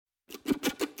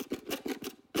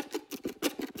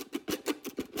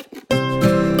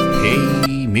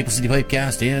Maple City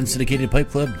Pipecast and Syndicated Pipe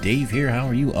Club. Dave here. How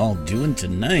are you all doing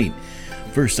tonight?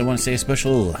 First, I want to say a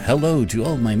special hello to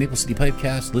all of my Maple City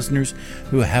Pipecast listeners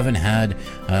who haven't had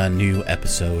a new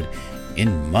episode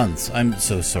in months. I'm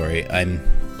so sorry.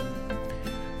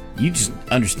 You just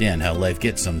understand how life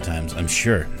gets sometimes, I'm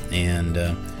sure. And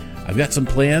I've got some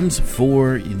plans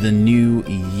for the new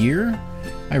year.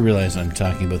 I realize I'm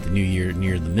talking about the new year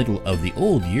near the middle of the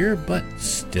old year, but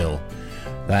still,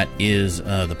 that is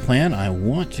the plan. I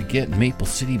want to get Maple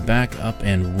City back up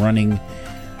and running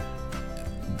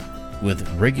with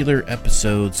regular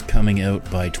episodes coming out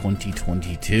by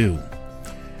 2022.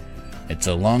 It's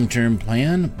a long-term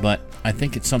plan, but I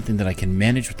think it's something that I can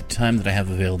manage with the time that I have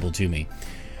available to me.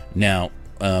 Now,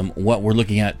 what we're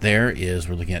looking at there is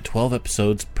we're looking at 12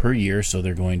 episodes per year, so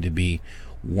they're going to be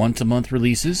once-a-month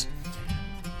releases.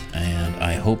 And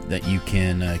I hope that you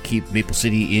can keep Maple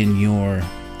City in your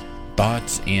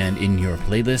thoughts and in your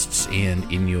playlists and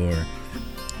in your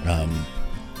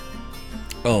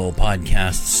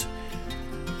podcasts,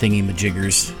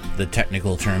 thingy-majiggers. The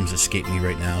technical terms escape me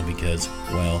right now because,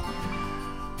 well,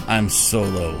 I'm so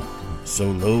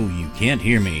low you can't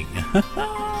hear me.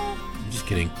 Just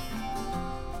kidding.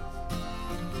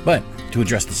 But to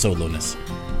address the solowness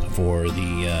for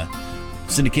the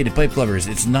Syndicated Pipe Lovers,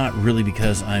 it's not really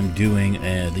because I'm doing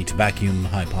the Tobaccuum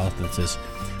Hypothesis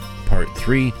Part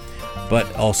 3,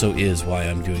 but also is why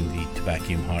I'm doing the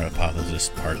Tobaccuum Hypothesis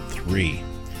Part 3.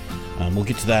 We'll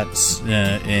get to that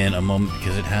in a moment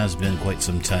because it has been quite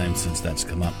some time since that's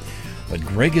come up. But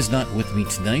Greg is not with me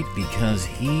tonight because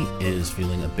he is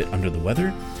feeling a bit under the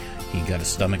weather. He got a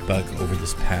stomach bug over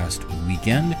this past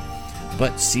weekend,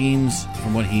 but seems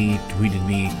from what he tweeted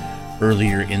me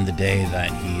earlier in the day that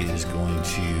he is going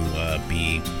to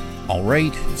be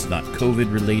alright. It's not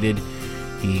COVID related.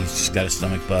 He's just got a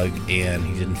stomach bug and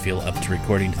he didn't feel up to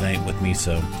recording tonight with me,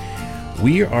 so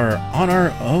we are on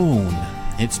our own.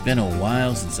 It's been a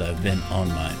while since I've been on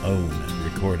my own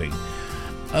recording.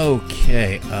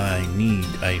 Okay,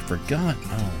 I forgot.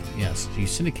 Oh, yes, you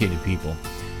syndicated people.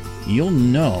 You'll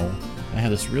know I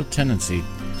have this real tendency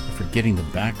of forgetting the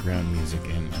background music,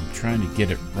 and I'm trying to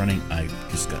get it running. I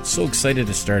just got so excited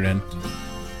to start in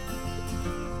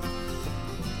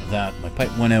that my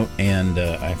pipe went out, and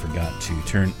I forgot to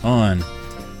turn on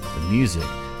the music.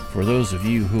 For those of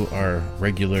you who are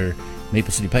regular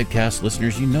Maple City Pipecast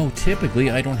listeners, you know typically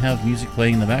I don't have music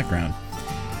playing in the background.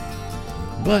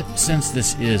 But since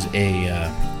this is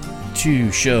a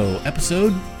two-show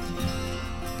episode,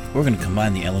 we're going to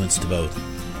combine the elements to both.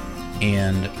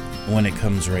 And when it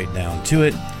comes right down to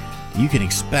it, you can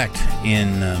expect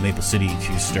in Maple City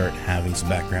to start having some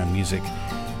background music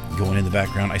going in the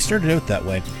background. I started out that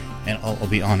way, and I'll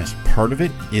be honest, part of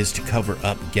it is to cover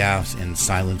up gaffes and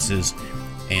silences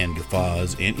and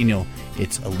guffaws, and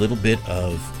it's a little bit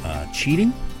of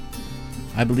cheating,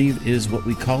 I believe is what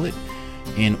we call it,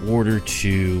 in order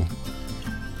to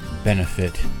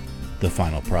benefit the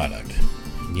final product.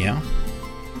 Yeah?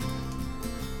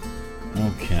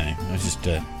 Okay, I was just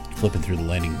flipping through the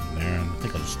lighting there, and I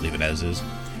think I'll just leave it as is.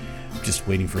 Just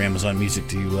waiting for Amazon Music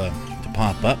to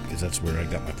pop up, because that's where I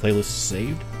got my playlist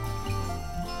saved.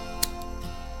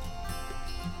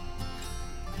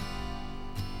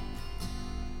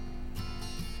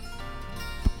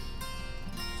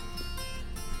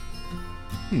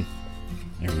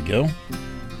 There we go.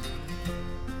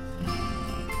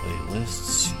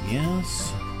 Playlists,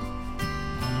 yes.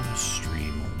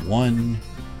 Stream 1.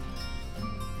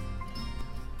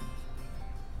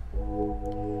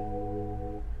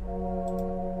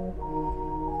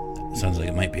 Sounds like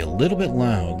it might be a little bit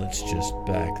loud. Let's just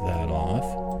back that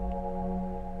off.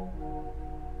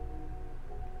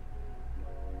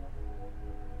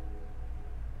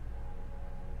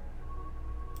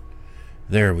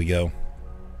 There we go.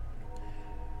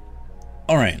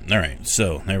 All right,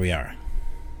 so there we are.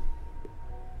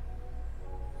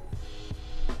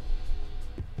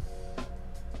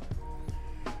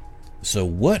 So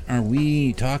what are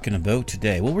we talking about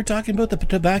today? Well, we're talking about the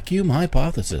Tobaccuum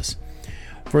Hypothesis.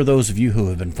 For those of you who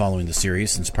have been following the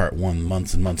series since part 1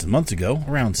 months and months and months ago,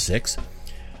 around 6,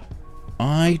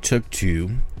 I took to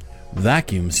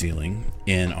vacuum sealing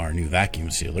in our new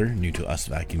vacuum sealer, new to us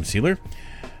vacuum sealer,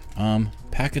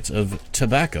 packets of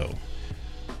tobacco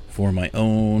for my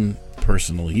own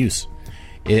personal use.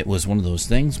 It was one of those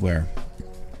things where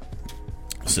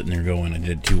sitting there going, I did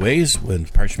it 2 ways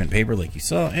with parchment paper like you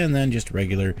saw, and then just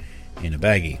regular in a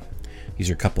baggie. These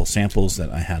are a couple samples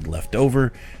that I had left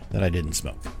over that I didn't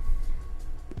smoke.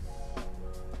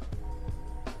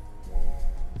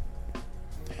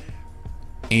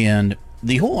 And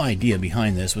the whole idea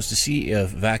behind this was to see if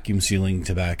vacuum sealing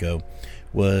tobacco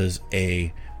was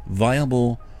a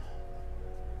viable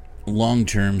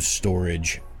long-term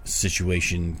storage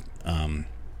situation.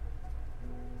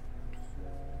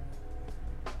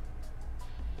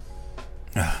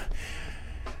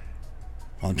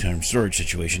 Long-term storage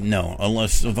situation. No,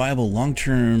 unless a viable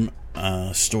long-term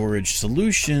storage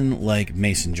solution like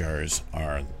mason jars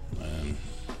are.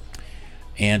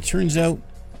 And it turns out,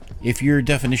 if your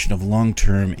definition of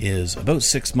long-term is about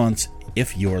 6 months,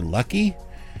 if you're lucky,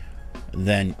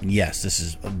 then yes, this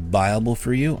is viable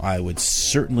for you. I would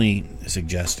certainly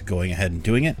suggest going ahead and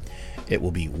doing it. It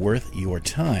will be worth your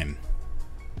time.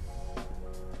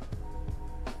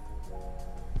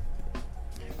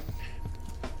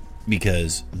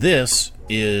 Because this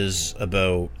is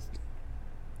about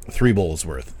 3 bowls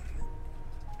worth.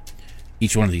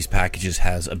 Each one of these packages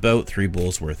has about 3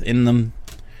 bowls worth in them.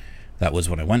 That was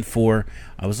what I went for.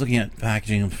 I was looking at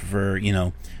packaging for, you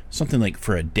know, something like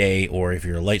for a day, or if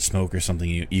you're a light smoker,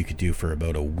 something you could do for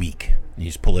about a week. You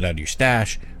just pull it out of your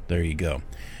stash. There you go.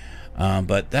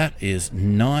 But that is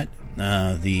not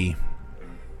the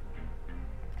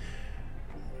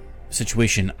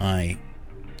situation I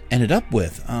ended up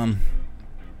with.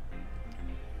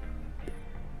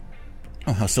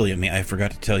 Oh, how silly of me. I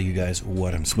forgot to tell you guys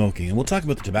what I'm smoking. And we'll talk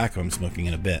about the tobacco I'm smoking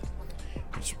in a bit.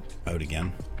 It's out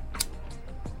again.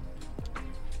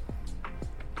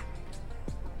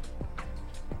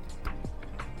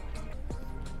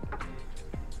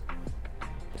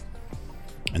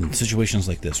 And situations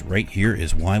like this right here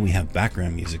is why we have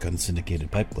background music on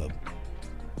Syndicated Pipe Club.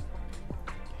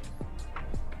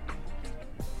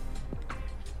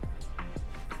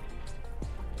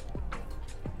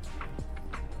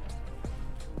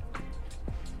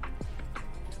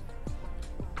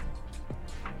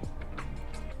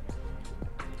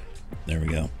 There we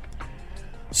go.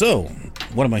 So,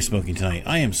 what am I smoking tonight?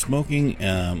 I am smoking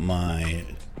my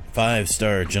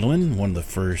 5-Star Gentleman, one of the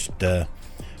first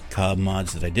cob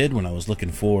mods that I did when I was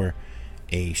looking for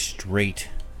a straight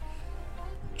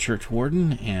church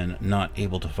warden and not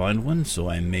able to find one, so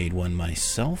I made one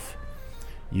myself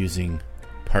using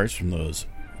parts from those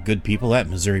good people at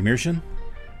Missouri Meerschaum.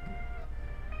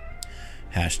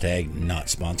 Hashtag not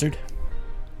sponsored.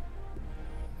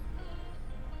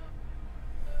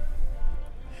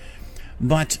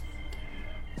 But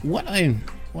what I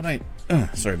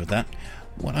sorry about that.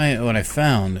 What I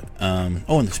found, and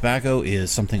the tobacco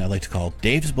is something I like to call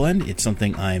Dave's Blend. It's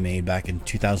something I made back in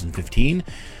 2015.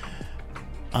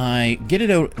 I get it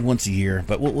out once a year,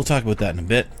 but we'll talk about that in a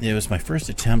bit. It was my first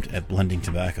attempt at blending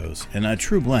tobaccos, and a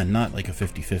true blend, not like a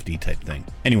 50-50 type thing.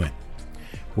 Anyway,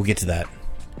 we'll get to that.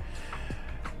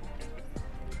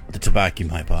 The Tobaccuum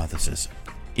hypothesis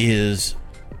is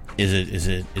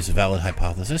a valid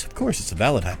hypothesis? Of course, it's a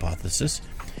valid hypothesis.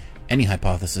 Any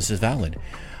hypothesis is valid.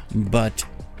 But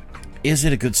is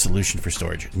it a good solution for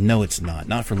storage? No, it's not.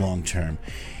 Not for long term.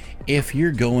 If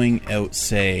you're going out,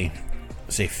 say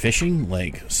fishing,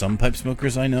 like some pipe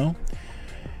smokers I know,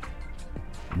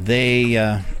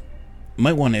 they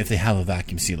might want to, if they have a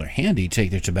vacuum sealer handy,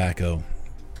 take their tobacco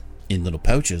in little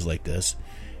pouches like this,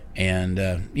 and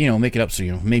make it up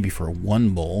so maybe for 1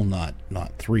 bowl, not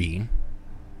 3.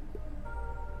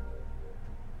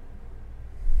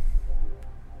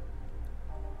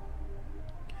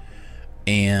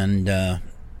 And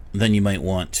then you might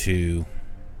want to,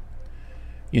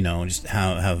 just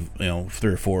have 3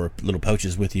 or 4 little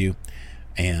pouches with you,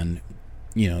 and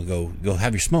go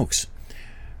have your smokes.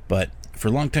 But for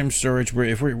long-term storage,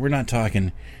 we're not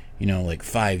talking, like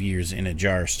 5 years in a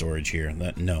jar storage here.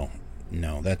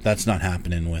 That's not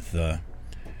happening with that.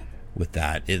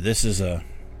 This is a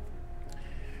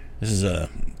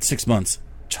 6 months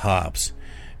tops,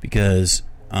 because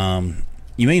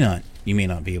you may not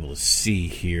be able to see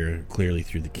here clearly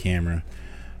through the camera,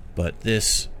 but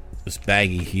this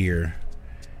baggie here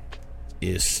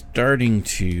is starting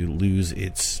to lose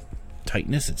its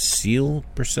tightness, its seal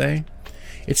per se.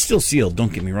 It's still sealed,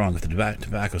 don't get me wrong. If the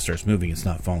tobacco starts moving, it's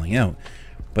not falling out,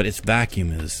 but its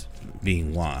vacuum is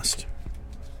being lost.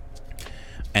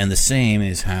 And the same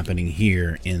is happening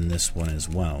here in this one as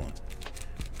well.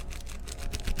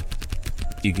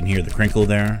 You can hear the crinkle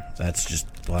there. That's just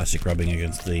plastic rubbing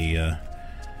against the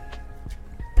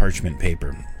parchment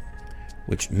paper,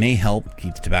 which may help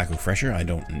keep the tobacco fresher. I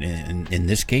don't, in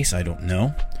this case, I don't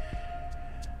know.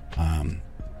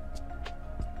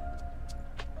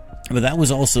 But that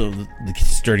was also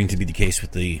starting to be the case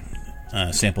with the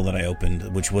sample that I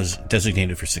opened, which was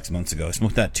designated for 6 months ago. I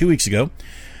smoked that 2 weeks ago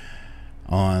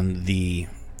on the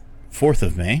 4th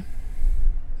of May.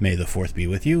 May the 4th be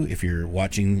with you. If you're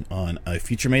watching on a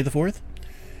future May the 4th,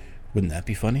 wouldn't that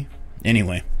be funny?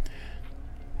 Anyway.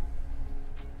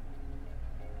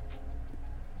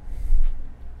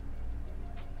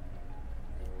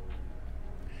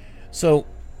 So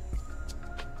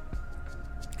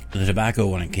the tobacco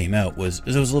when it came out was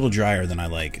a little drier than I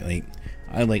like.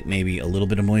 I like maybe a little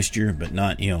bit of moisture, but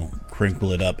not,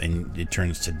 crinkle it up and it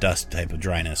turns to dust type of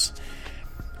dryness.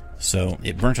 So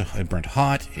it burnt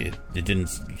hot. It didn't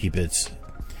keep its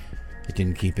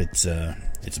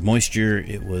moisture.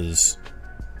 It was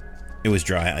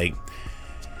dry.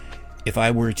 If I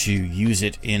were to use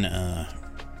it in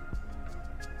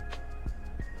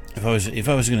if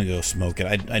I was going to go smoke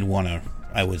it,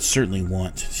 I would certainly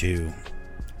want to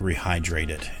rehydrate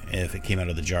it if it came out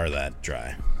of the jar that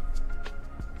dry.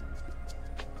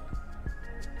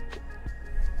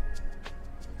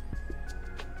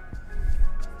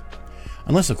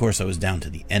 Unless, of course, I was down to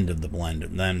the end of the blend,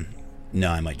 and then no,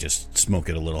 I might just smoke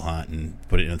it a little hot and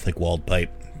put it in a thick-walled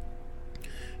pipe,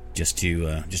 just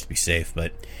to be safe.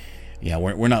 But yeah,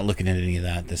 we're not looking at any of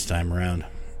that this time around.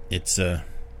 It's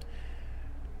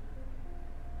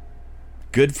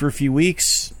good for a few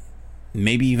weeks,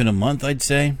 maybe even a month, I'd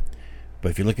say.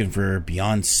 But if you're looking for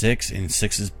beyond 6, and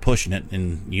 6 is pushing it,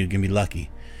 and you can be lucky.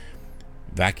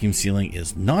 Vacuum sealing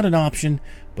is not an option,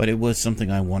 but it was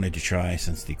something I wanted to try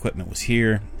since the equipment was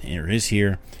here, or is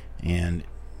here, and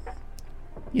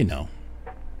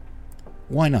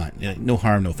why not? No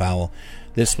harm, no foul.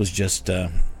 This was just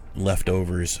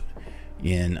leftovers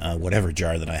in whatever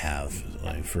jar that I have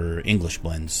for English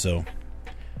blends, so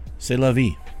c'est la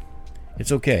vie.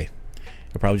 It's okay.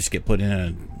 It'll probably just get put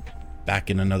back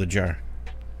in another jar.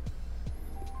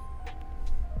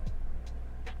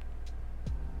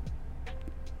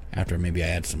 After maybe I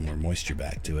add some more moisture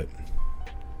back to it.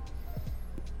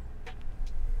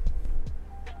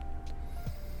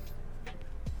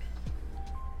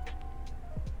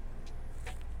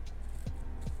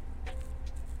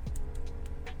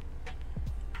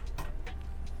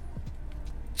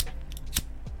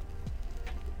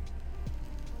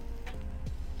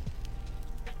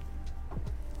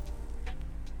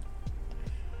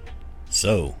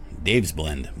 So, Dave's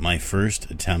blend, my first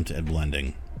attempt at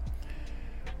blending.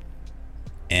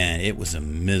 And it was a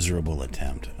miserable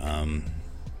attempt.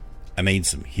 I made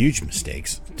some huge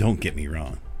mistakes, don't get me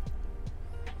wrong.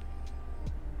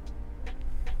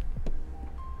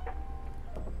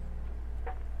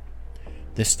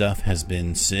 This stuff has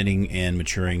been sitting and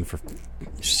maturing for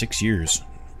 6 years.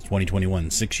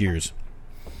 2021, 6 years.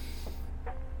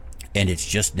 And it's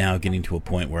just now getting to a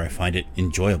point where I find it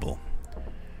enjoyable.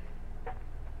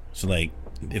 So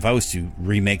if I was to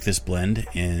remake this blend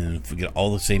and get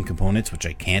all the same components, which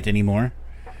I can't anymore,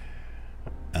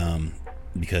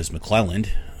 because McClelland,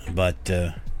 but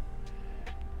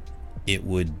it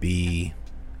would to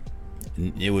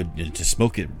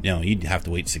smoke it, you'd have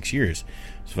to wait 6 years.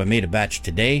 So if I made a batch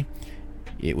today,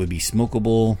 it would be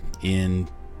smokable in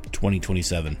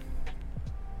 2027.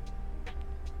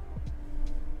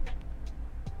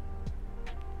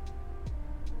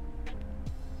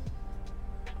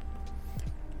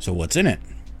 So what's in it?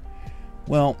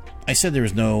 Well, I said there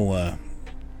was no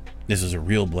this is a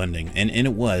real blending, and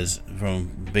it was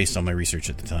based on my research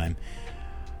at the time.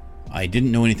 I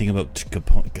didn't know anything about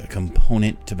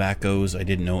component tobaccos. I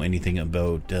didn't know anything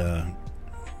about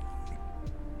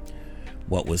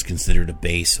what was considered a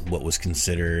base, what was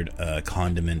considered a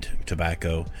condiment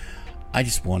tobacco. I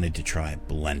just wanted to try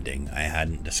blending. I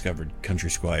hadn't discovered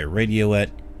Country Squire Radio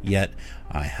yet.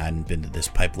 I hadn't been to this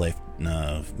Pipe Life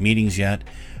meetings yet.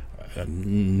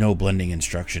 No blending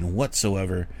instruction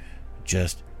whatsoever.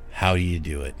 Just how do you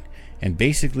do it? And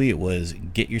basically it was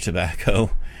get your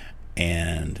tobacco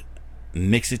and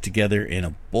mix it together in a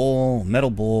bowl, metal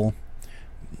bowl,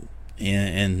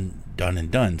 and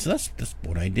done. So that's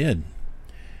what I did.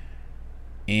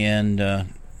 And I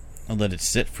let it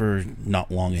sit for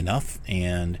not long enough,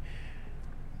 and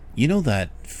you know that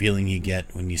feeling you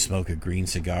get when you smoke a green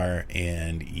cigar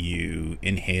and you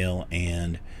inhale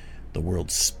and the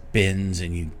world spins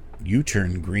and you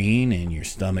turn green and your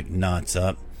stomach knots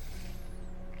up?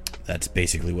 That's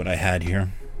basically what I had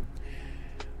here.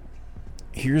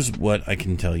 Here's what I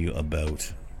can tell you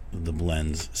about the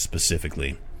blends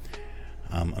specifically.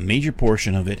 A major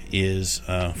portion of it is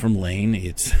from Lane.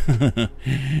 It's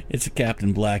it's a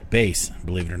Captain Black base.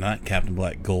 Believe it or not, Captain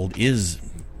Black Gold is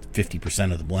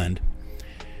 50% of the blend.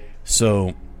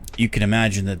 So you can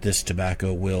imagine that this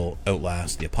tobacco will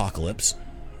outlast the apocalypse.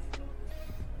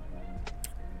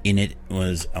 In it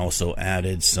was also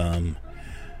added some,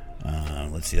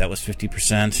 let's see, that was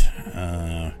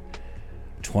 50%.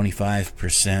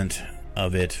 25%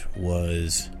 of it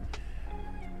was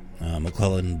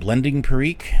McClelland Blending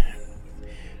Perique,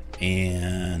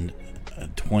 and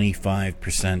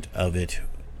 25% of it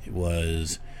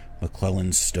was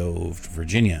McClelland Stoved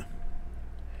Virginia.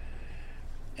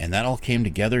 And that all came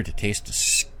together to taste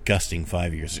disgusting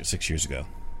 6 years ago.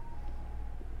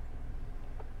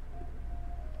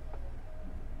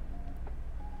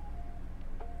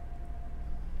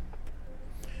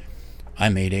 I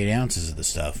made 8 ounces of the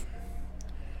stuff.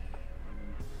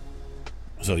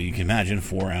 So you can imagine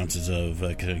 4 ounces of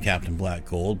Captain Black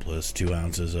Gold plus 2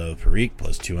 ounces of Perique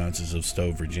plus 2 ounces of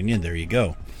Stove Virginia. There you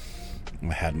go.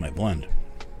 I had my blend.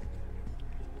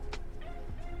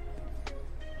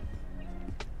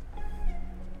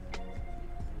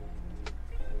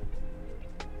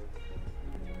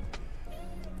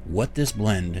 What this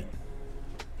blend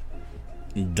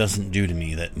doesn't do to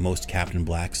me that most Captain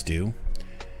Blacks do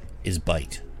is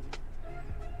bite.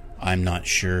 I'm not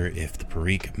sure if the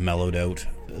Perique mellowed out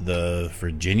the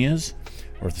Virginias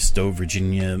or if the Stove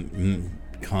Virginia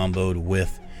comboed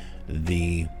with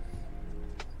the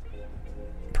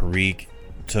Perique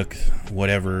took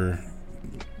whatever,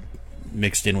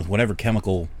 mixed in with whatever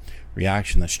chemical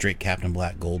reaction that straight Captain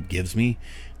Black Gold gives me.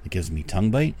 It gives me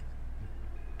tongue bite.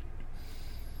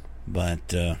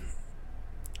 But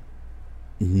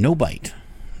no bite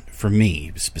for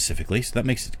me specifically, so that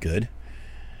makes it good.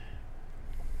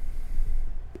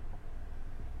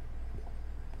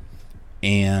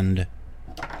 And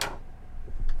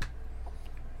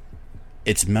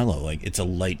it's mellow, like it's a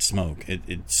light smoke.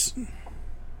 It's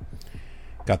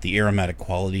got the aromatic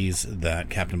qualities that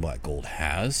Captain Black Gold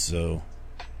has, so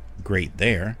great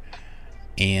there.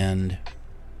 And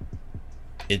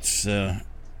it's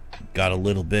got a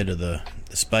little bit of the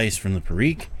spice from the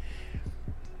Perique.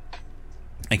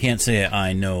 I can't say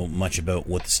I know much about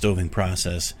what the stoving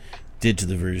process did to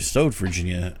the Stove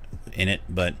Virginia in it,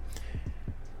 but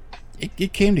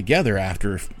it came together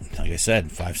after, like I said,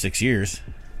 5-6 years,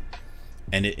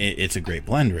 and it's a great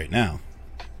blend right now.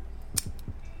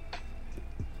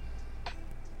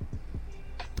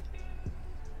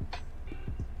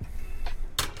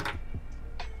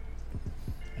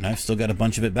 And I've still got a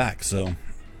bunch of it back, so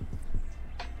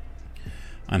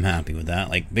I'm happy with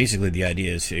that. Like, basically the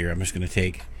idea is here, I'm just going to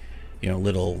take,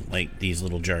 little, like these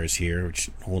little jars here, which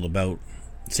hold about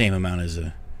the same amount as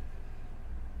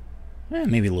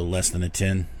maybe a little less than a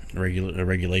tin, a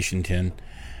regulation tin,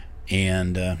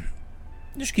 and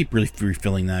just keep really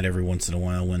refilling that every once in a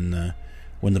while when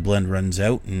the blend runs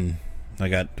out, and I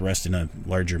got the rest in a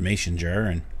larger mason jar,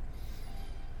 and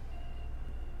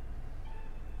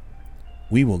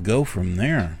we will go from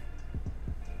there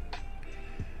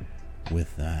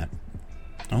with that.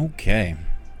 Okay.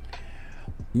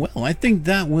 Well, I think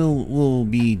that will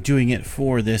be doing it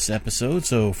for this episode.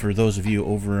 So for those of you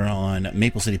over on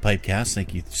Maple City Pipecast,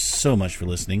 thank you so much for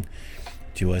listening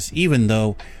to us, even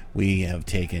though we have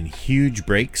taken huge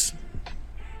breaks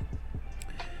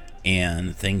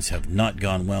and things have not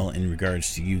gone well in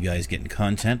regards to you guys getting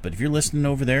content. But if you're listening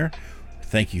over there,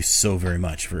 thank you so very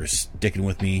much for sticking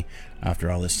with me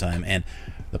after all this time. And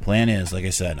the plan is, like I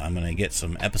said, I'm going to get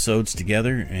some episodes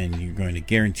together, and you're going to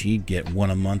guaranteed get one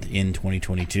a month in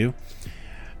 2022.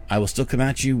 I will still come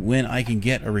at you when I can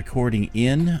get a recording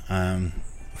in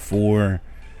for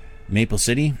Maple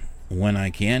City. When I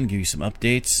can, give you some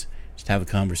updates, just have a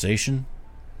conversation.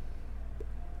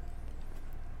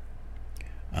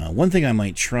 One thing I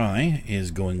might try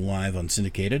is going live on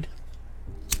Syndicated.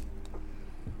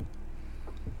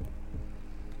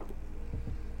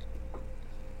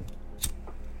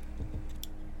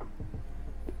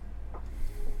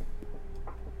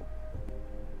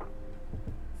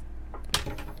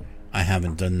 I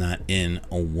haven't done that in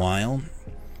a while,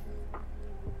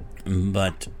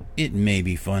 but it may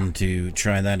be fun to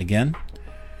try that again.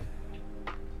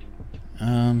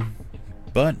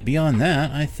 But beyond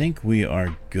that, I think we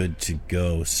are good to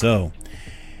go. So,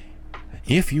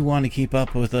 if you want to keep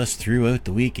up with us throughout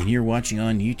the week and you're watching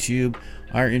on YouTube,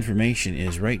 our information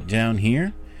is right down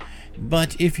here.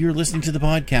 But if you're listening to the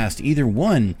podcast, either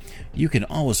one, you can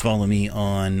always follow me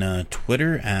on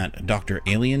Twitter at Dr.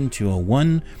 Alien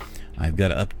 201. I've got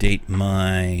to update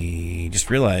my... Just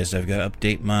realized I've got to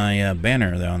update my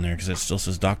banner down there because it still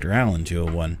says Dr. Allen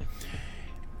 201.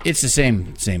 It's the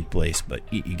same place, but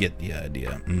you get the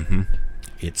idea.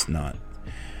 It's not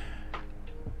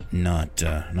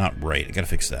right. I got to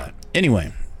fix that.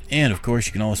 Anyway, and of course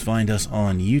you can always find us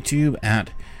on YouTube at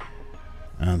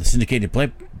the Syndicated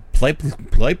Pipe Club.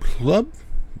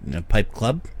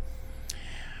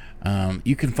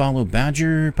 You can follow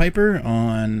Badger Piper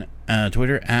on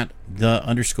Twitter at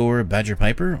 _Badger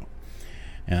Piper.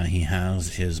 He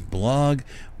has his blog,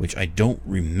 which I don't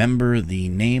remember the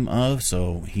name of,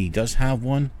 so he does have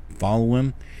one. Follow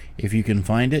him if you can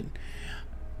find it.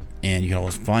 And you can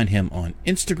always find him on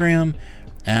Instagram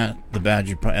at the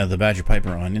Badger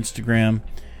Piper on Instagram.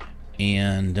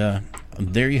 And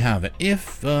there you have it.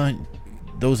 If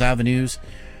those avenues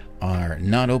are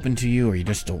not open to you, or you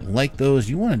just don't like those,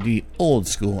 you want to be old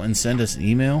school and send us an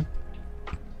email.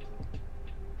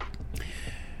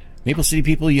 Maple City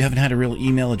people, you haven't had a real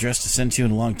email address to send to in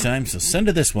a long time, so send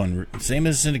to this one, same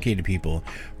as syndicated people,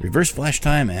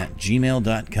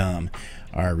 reverseflashtime@gmail.com.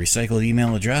 Our recycled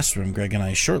email address from Greg and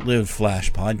I's short-lived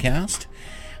Flash podcast.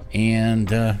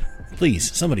 And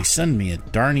please, somebody send me a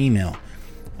darn email.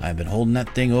 I've been holding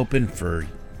that thing open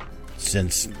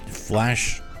since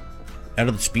Flash out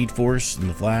of the Speed Force and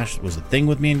the Flash was a thing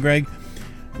with me and Greg,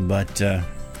 but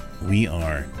we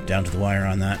are down to the wire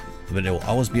on that. But it will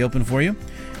always be open for you.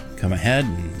 Come ahead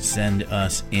and send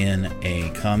us in a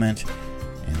comment,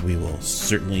 and we will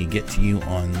certainly get to you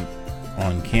on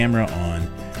camera, on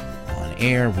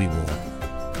air.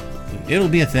 It'll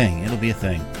be a thing. It'll be a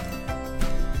thing.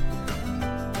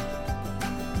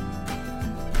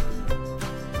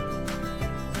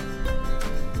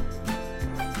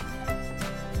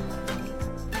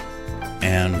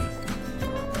 And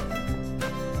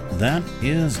that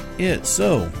is it.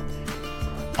 So,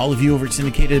 all of you over at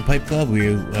Syndicated Pipe Club,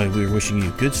 we're wishing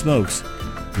you good smokes,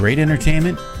 great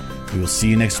entertainment. We will see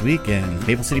you next week, and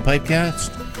Maple City Pipecast.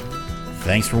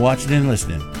 Thanks for watching and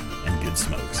listening, and good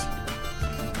smokes.